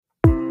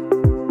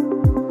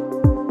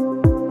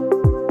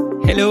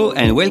Hello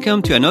and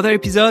welcome to another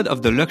episode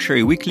of the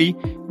Luxury Weekly,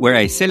 where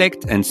I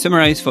select and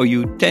summarize for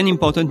you 10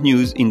 important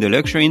news in the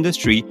luxury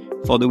industry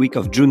for the week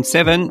of June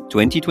 7,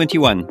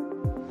 2021.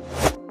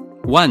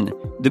 1.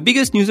 The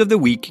biggest news of the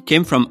week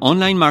came from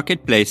online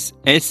marketplace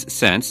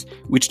Ssense,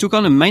 which took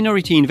on a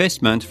minority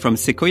investment from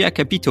Sequoia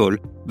Capital,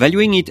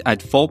 valuing it at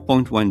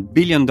 $4.1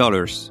 billion.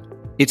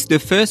 It's the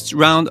first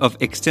round of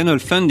external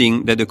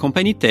funding that the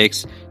company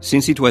takes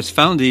since it was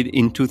founded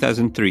in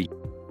 2003.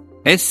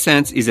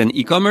 Ssense is an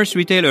e-commerce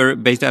retailer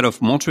based out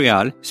of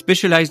Montreal,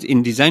 specialized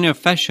in designer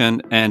fashion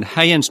and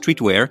high-end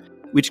streetwear,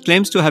 which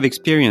claims to have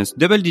experienced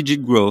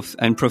double-digit growth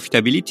and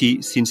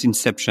profitability since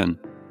inception.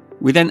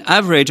 With an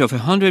average of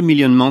 100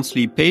 million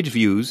monthly page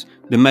views,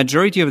 the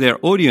majority of their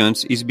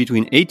audience is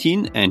between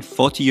 18 and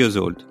 40 years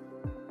old.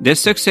 Their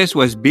success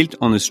was built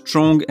on a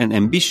strong and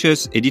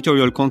ambitious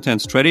editorial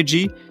content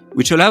strategy,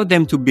 which allowed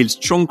them to build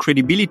strong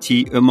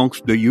credibility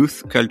amongst the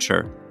youth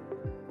culture.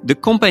 The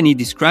company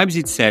describes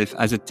itself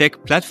as a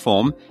tech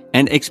platform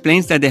and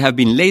explains that they have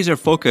been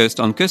laser-focused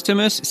on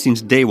customers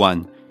since day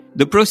one.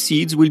 The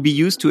proceeds will be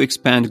used to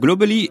expand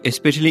globally,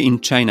 especially in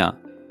China.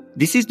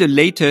 This is the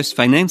latest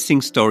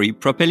financing story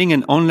propelling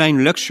an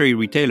online luxury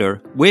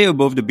retailer way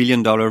above the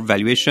billion-dollar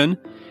valuation,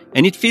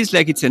 and it feels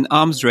like it's an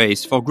arms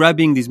race for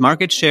grabbing these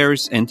market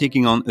shares and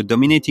taking on a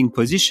dominating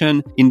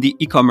position in the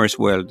e-commerce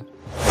world.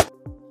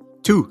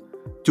 2.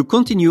 To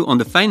continue on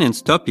the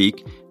finance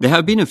topic, there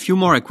have been a few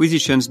more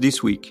acquisitions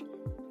this week.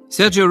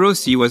 Sergio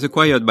Rossi was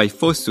acquired by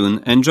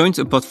Fosun and joins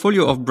a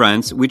portfolio of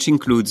brands which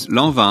includes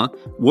Lanvin,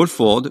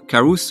 Wolford,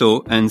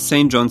 Caruso, and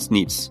St. John's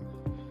Knits.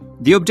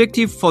 The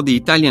objective for the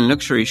Italian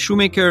luxury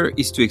shoemaker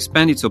is to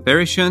expand its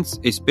operations,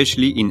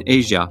 especially in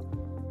Asia.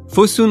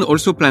 Fosun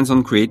also plans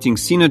on creating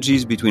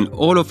synergies between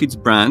all of its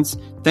brands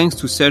thanks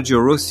to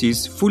Sergio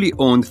Rossi's fully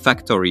owned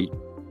factory.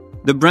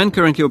 The brand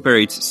currently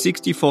operates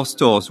 64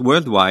 stores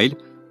worldwide,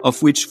 of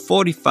which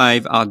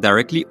 45 are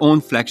directly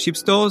owned flagship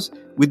stores,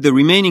 with the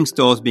remaining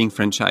stores being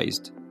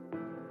franchised.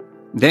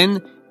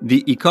 Then,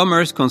 the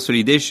e-commerce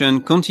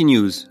consolidation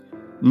continues.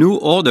 New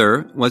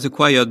Order was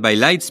acquired by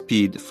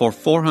Lightspeed for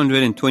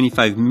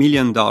 $425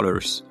 million.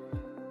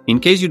 In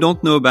case you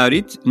don't know about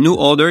it, New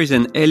Order is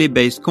an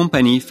LA-based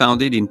company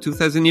founded in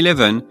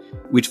 2011,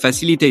 which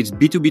facilitates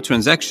B2B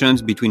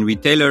transactions between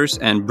retailers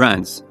and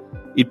brands.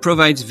 It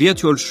provides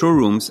virtual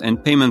showrooms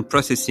and payment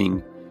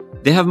processing.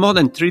 They have more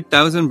than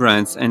 3,000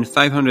 brands and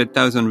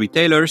 500,000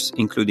 retailers,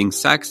 including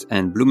Saks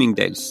and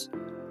Bloomingdale's.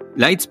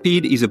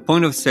 Lightspeed is a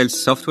point-of-sale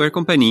software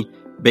company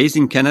based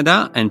in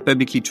Canada and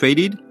publicly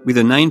traded with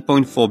a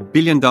 $9.4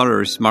 billion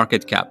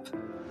market cap.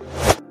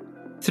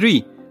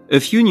 3. A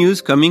few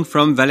news coming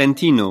from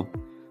Valentino.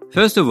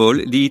 First of all,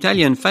 the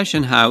Italian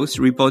fashion house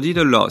reported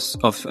a loss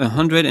of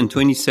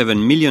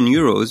 127 million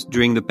euros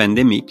during the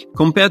pandemic,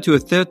 compared to a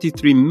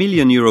 33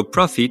 million euro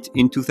profit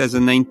in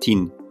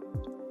 2019.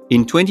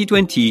 In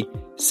 2020,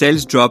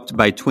 sales dropped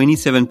by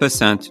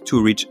 27%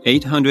 to reach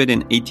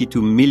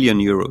 882 million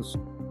euros.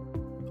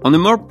 On a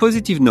more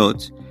positive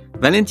note,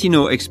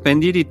 Valentino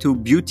expanded into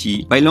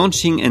beauty by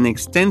launching an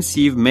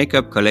extensive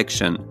makeup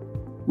collection.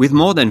 With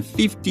more than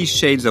 50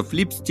 shades of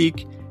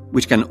lipstick,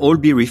 which can all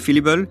be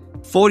refillable,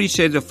 40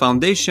 shades of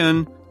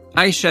foundation,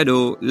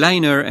 eyeshadow,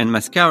 liner, and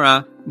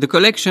mascara, the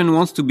collection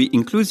wants to be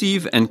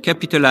inclusive and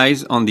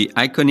capitalize on the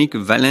iconic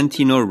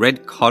Valentino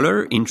red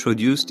color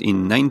introduced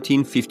in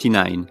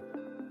 1959.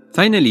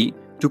 Finally,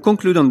 to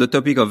conclude on the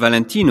topic of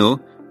Valentino,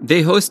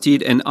 they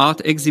hosted an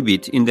art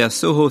exhibit in their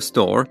Soho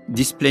store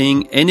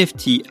displaying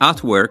NFT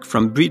artwork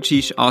from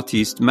British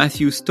artist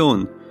Matthew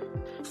Stone.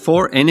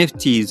 4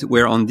 NFTs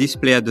were on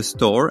display at the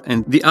store,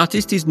 and the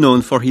artist is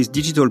known for his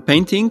digital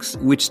paintings,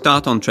 which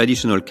start on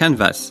traditional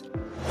canvas.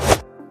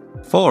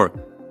 4.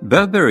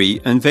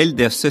 Burberry unveiled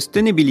their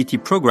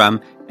sustainability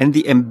program and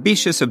the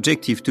ambitious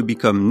objective to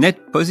become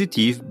net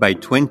positive by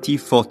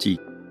 2040.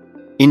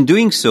 In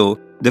doing so,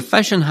 the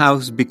fashion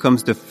house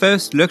becomes the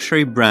first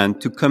luxury brand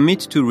to commit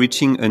to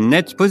reaching a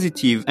net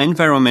positive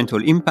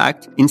environmental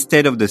impact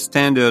instead of the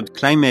standard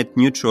climate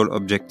neutral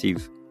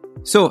objective.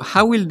 So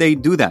how will they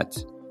do that?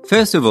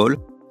 First of all,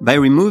 by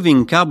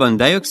removing carbon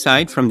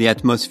dioxide from the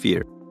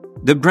atmosphere.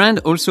 The brand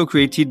also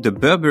created the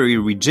Burberry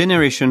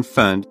Regeneration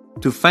Fund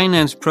to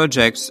finance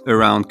projects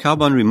around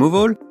carbon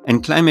removal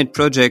and climate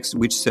projects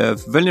which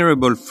serve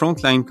vulnerable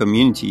frontline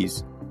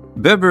communities.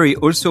 Burberry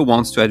also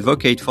wants to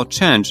advocate for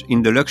change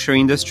in the luxury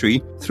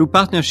industry through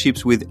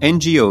partnerships with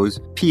NGOs,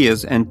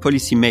 peers, and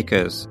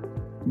policymakers.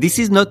 This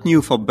is not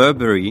new for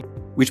Burberry,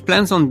 which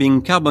plans on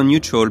being carbon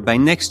neutral by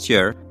next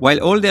year, while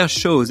all their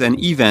shows and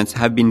events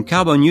have been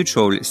carbon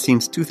neutral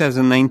since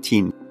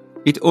 2019.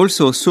 It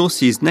also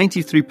sources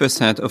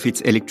 93% of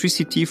its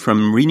electricity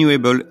from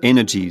renewable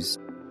energies.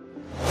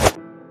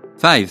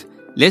 5.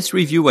 Let's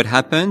review what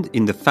happened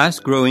in the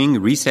fast-growing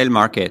resale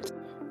market.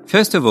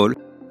 First of all,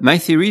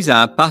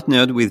 Mytheresa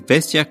partnered with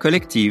Vestiaire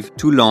Collective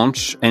to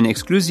launch an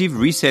exclusive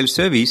resale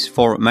service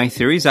for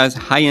Mytheresa's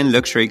high-end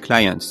luxury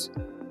clients.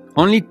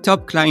 Only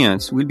top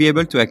clients will be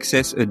able to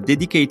access a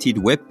dedicated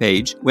web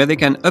page where they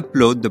can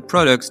upload the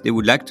products they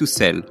would like to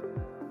sell.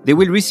 They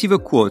will receive a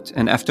quote,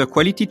 and after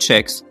quality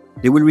checks,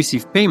 they will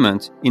receive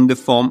payment in the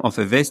form of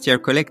a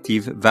Vestiaire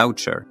Collective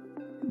voucher.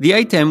 The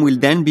item will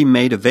then be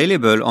made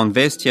available on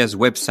Vestiaire's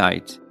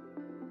website.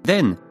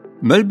 Then,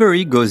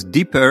 Burberry goes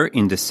deeper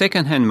in the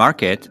second-hand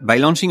market by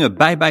launching a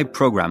buy-buy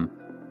program.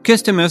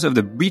 Customers of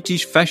the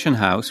British fashion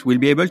house will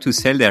be able to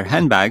sell their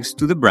handbags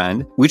to the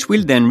brand, which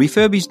will then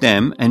refurbish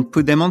them and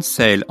put them on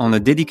sale on a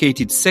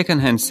dedicated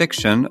second-hand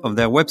section of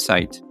their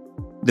website.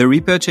 The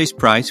repurchase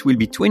price will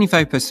be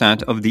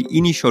 25% of the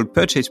initial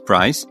purchase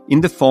price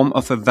in the form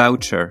of a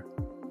voucher.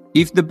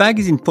 If the bag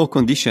is in poor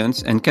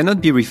conditions and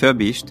cannot be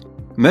refurbished,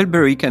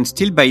 Burberry can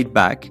still buy it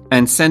back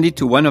and send it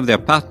to one of their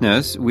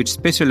partners which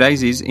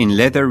specializes in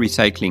leather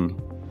recycling.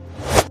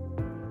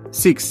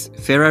 6.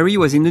 Ferrari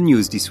was in the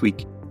news this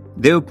week.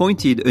 They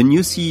appointed a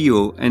new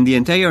CEO and the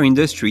entire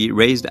industry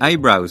raised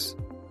eyebrows.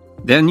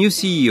 Their new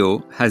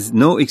CEO has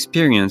no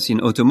experience in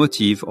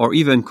automotive or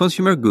even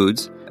consumer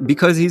goods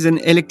because he's an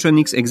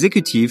electronics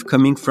executive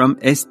coming from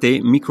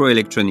ST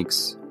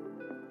Microelectronics.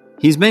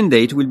 His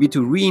mandate will be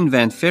to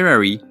reinvent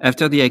Ferrari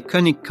after the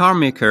iconic car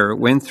maker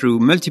went through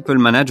multiple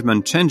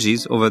management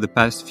changes over the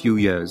past few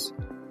years.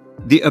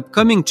 The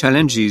upcoming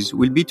challenges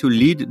will be to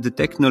lead the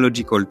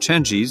technological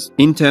changes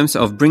in terms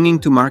of bringing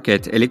to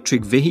market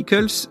electric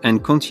vehicles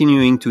and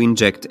continuing to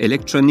inject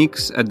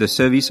electronics at the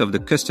service of the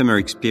customer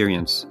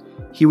experience.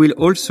 He will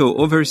also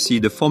oversee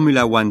the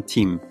Formula One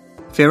team.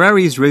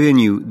 Ferrari's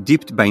revenue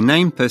dipped by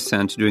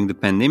 9% during the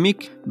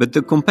pandemic, but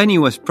the company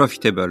was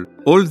profitable.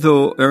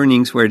 Although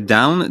earnings were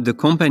down, the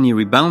company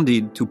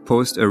rebounded to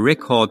post a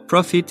record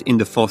profit in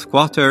the fourth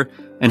quarter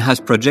and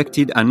has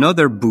projected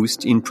another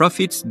boost in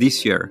profits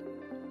this year.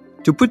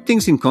 To put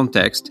things in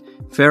context,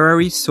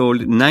 Ferrari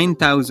sold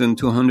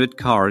 9,200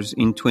 cars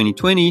in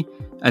 2020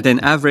 at an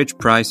average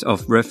price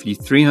of roughly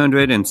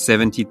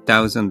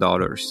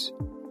 $370,000.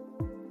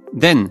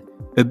 Then,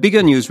 a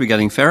bigger news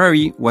regarding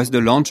Ferrari was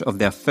the launch of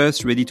their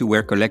first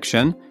ready-to-wear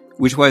collection,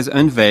 which was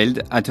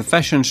unveiled at a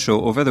fashion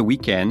show over the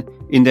weekend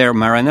in their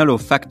Maranello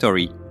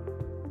factory.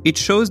 It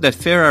shows that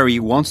Ferrari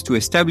wants to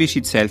establish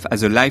itself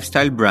as a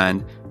lifestyle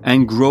brand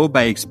and grow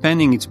by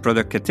expanding its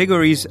product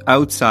categories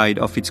outside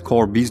of its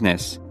core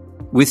business.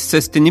 With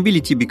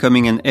sustainability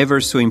becoming an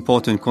ever so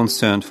important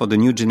concern for the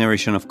new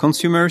generation of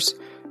consumers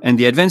and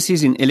the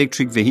advances in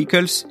electric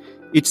vehicles,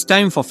 it's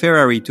time for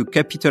Ferrari to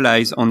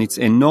capitalize on its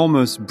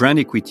enormous brand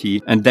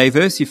equity and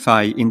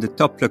diversify in the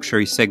top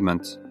luxury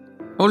segment.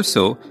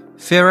 Also,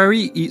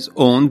 Ferrari is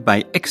owned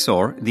by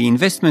Exor, the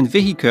investment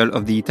vehicle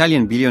of the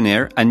Italian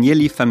billionaire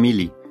Agnelli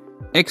family.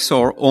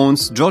 Exor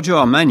owns Giorgio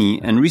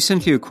Armani and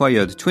recently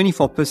acquired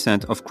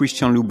 24% of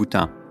Christian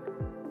Louboutin.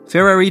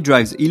 Ferrari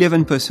drives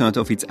 11%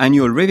 of its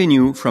annual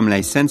revenue from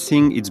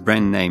licensing its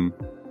brand name.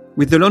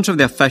 With the launch of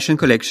their fashion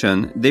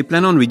collection, they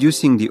plan on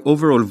reducing the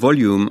overall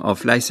volume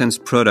of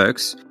licensed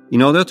products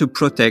in order to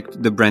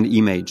protect the brand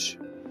image.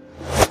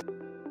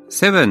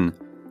 7.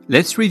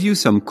 Let's review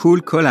some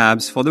cool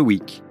collabs for the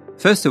week.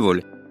 First of all,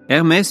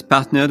 Hermes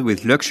partnered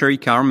with luxury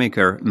car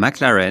maker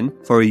McLaren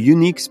for a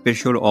unique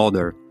special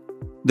order.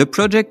 The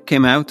project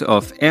came out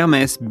of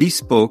Hermes'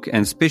 Bespoke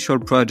and Special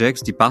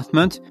Projects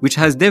department, which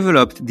has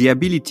developed the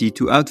ability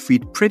to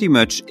outfit pretty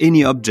much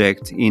any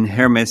object in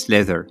Hermes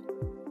leather.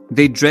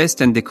 They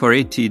dressed and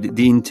decorated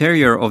the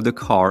interior of the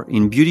car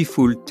in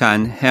beautiful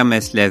tan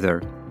Hermes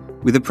leather.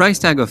 With a price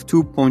tag of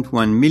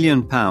 £2.1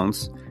 million,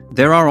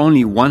 there are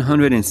only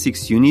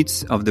 106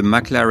 units of the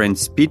McLaren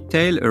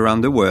Speedtail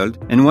around the world,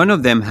 and one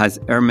of them has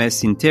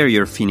Hermes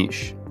interior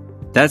finish.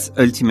 That's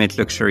ultimate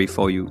luxury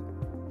for you.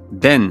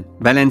 Then,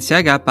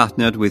 Balenciaga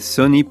partnered with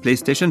Sony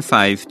PlayStation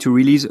 5 to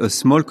release a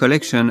small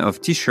collection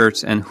of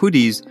t-shirts and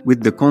hoodies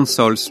with the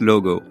console's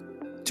logo.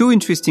 Two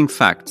interesting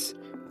facts.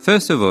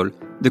 First of all,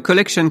 the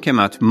collection came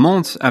out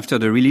months after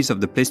the release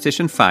of the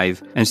PlayStation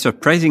 5, and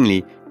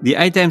surprisingly, the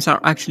items are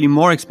actually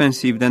more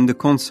expensive than the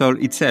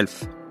console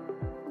itself.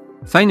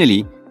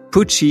 Finally,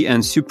 Pucci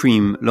and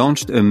Supreme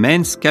launched a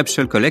men's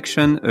capsule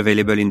collection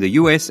available in the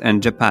US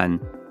and Japan.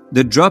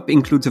 The drop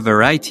includes a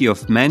variety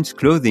of men's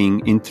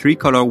clothing in 3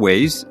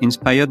 colorways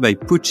inspired by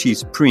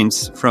Pucci's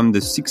prints from the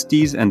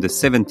 60s and the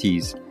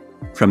 70s.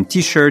 From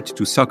t-shirt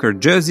to soccer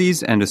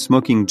jerseys and a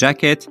smoking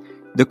jacket,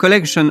 the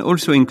collection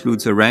also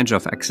includes a range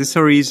of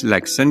accessories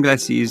like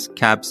sunglasses,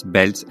 caps,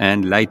 belts,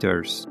 and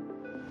lighters.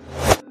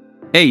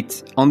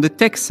 8. On the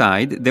tech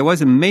side, there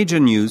was a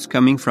major news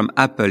coming from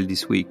Apple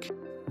this week.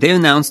 They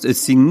announced a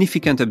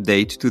significant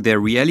update to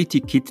their Reality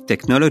Kit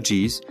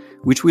technologies,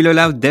 which will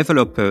allow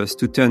developers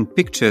to turn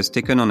pictures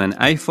taken on an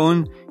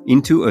iPhone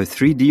into a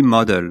 3D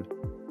model.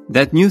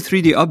 That new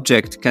 3D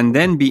object can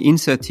then be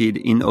inserted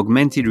in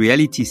augmented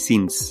reality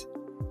scenes.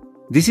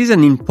 This is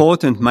an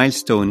important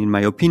milestone, in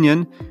my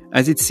opinion,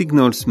 as it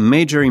signals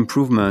major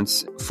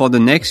improvements for the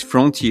next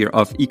frontier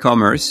of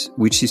e-commerce,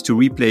 which is to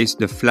replace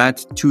the flat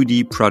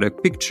 2D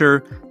product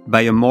picture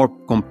by a more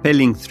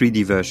compelling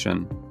 3D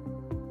version.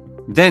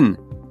 Then,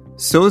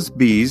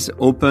 Sotheby's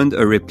opened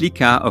a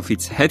replica of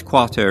its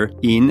headquarters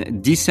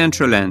in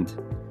Decentraland.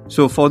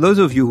 So for those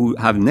of you who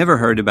have never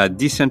heard about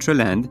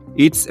Decentraland,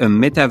 it's a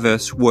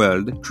metaverse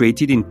world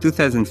created in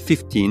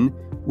 2015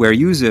 where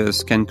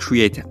users can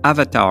create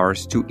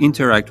avatars to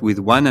interact with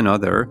one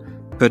another,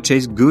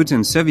 purchase goods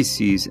and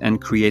services,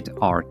 and create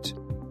art.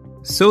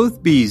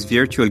 Sotheby's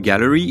Virtual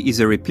Gallery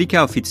is a replica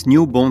of its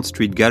new Bond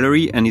Street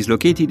gallery and is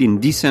located in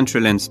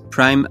Decentraland's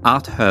prime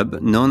art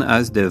hub known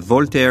as the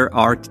Voltaire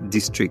Art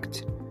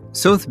District.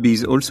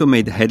 Sotheby's also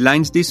made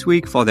headlines this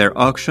week for their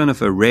auction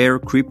of a rare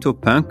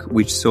CryptoPunk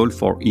which sold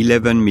for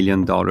 $11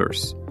 million.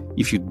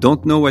 If you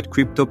don't know what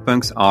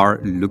CryptoPunks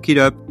are, look it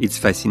up, it's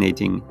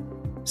fascinating.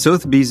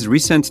 Sotheby's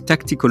recent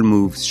tactical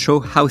moves show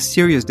how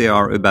serious they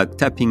are about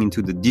tapping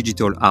into the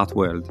digital art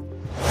world.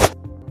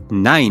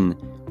 9.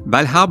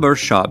 Harbour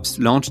Shops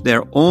launched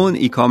their own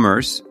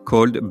e-commerce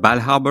called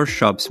Harbour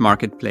Shops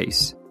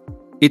Marketplace.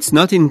 It's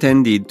not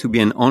intended to be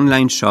an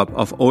online shop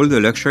of all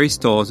the luxury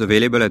stores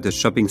available at the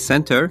shopping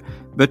center,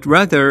 but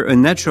rather a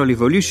natural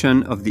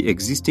evolution of the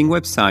existing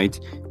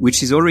website,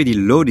 which is already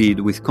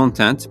loaded with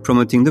content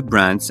promoting the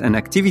brands and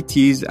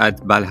activities at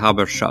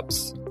Harbour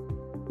Shops.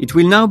 It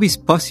will now be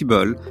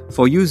possible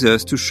for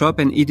users to shop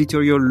an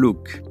editorial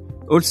look.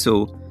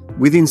 Also,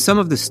 within some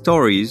of the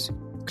stories,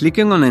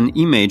 clicking on an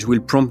image will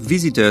prompt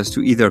visitors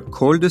to either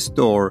call the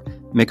store,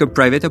 make a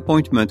private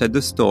appointment at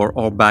the store,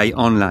 or buy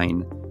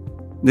online.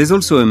 There's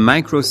also a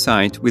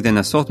microsite with an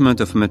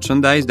assortment of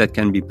merchandise that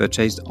can be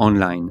purchased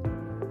online.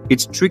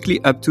 It's strictly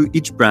up to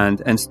each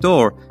brand and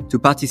store to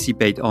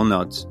participate or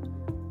not.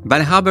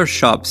 Harbour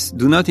Shops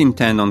do not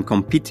intend on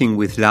competing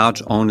with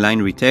large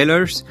online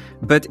retailers,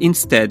 but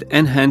instead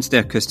enhance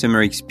their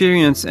customer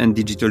experience and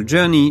digital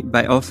journey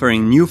by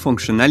offering new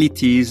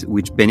functionalities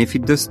which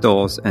benefit the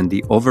stores and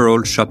the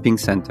overall shopping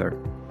center.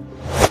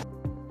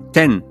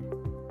 10.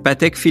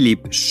 Patek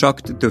Philippe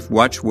shocked the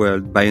watch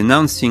world by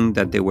announcing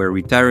that they were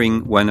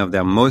retiring one of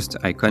their most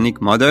iconic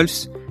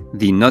models,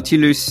 the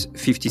Nautilus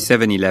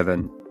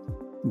 5711.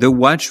 The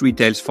watch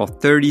retails for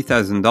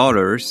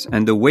 $30,000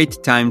 and the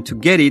wait time to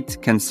get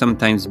it can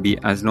sometimes be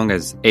as long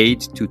as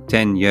 8 to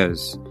 10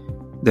 years.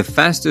 The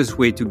fastest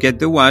way to get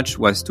the watch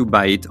was to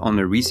buy it on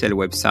a resale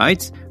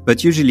website,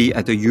 but usually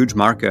at a huge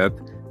markup,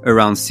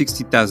 around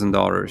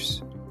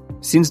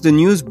 $60,000. Since the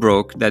news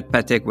broke that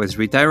Patek was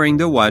retiring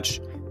the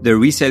watch, the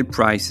resale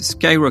price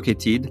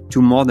skyrocketed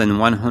to more than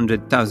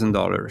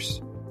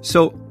 $100,000.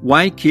 So,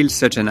 why kill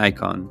such an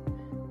icon?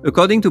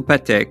 According to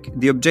Patek,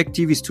 the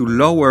objective is to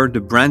lower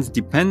the brand's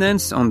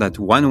dependence on that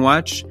one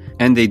watch,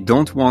 and they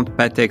don't want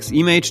Patek's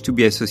image to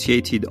be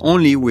associated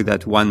only with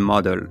that one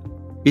model.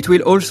 It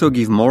will also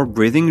give more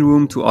breathing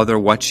room to other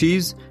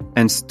watches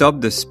and stop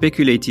the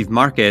speculative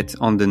market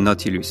on the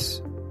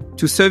Nautilus.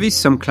 To service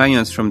some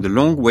clients from the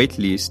long wait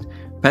list,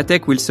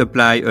 Patek will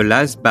supply a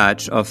last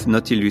batch of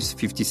Nautilus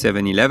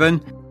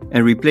 5711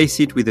 and replace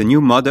it with a new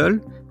model,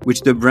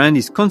 which the brand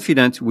is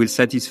confident will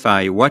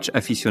satisfy watch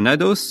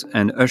aficionados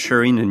and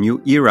usher in a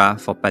new era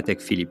for Patek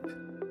Philippe.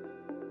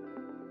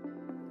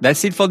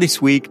 That's it for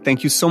this week.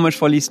 Thank you so much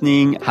for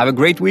listening. Have a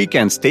great week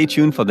and stay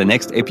tuned for the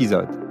next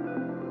episode.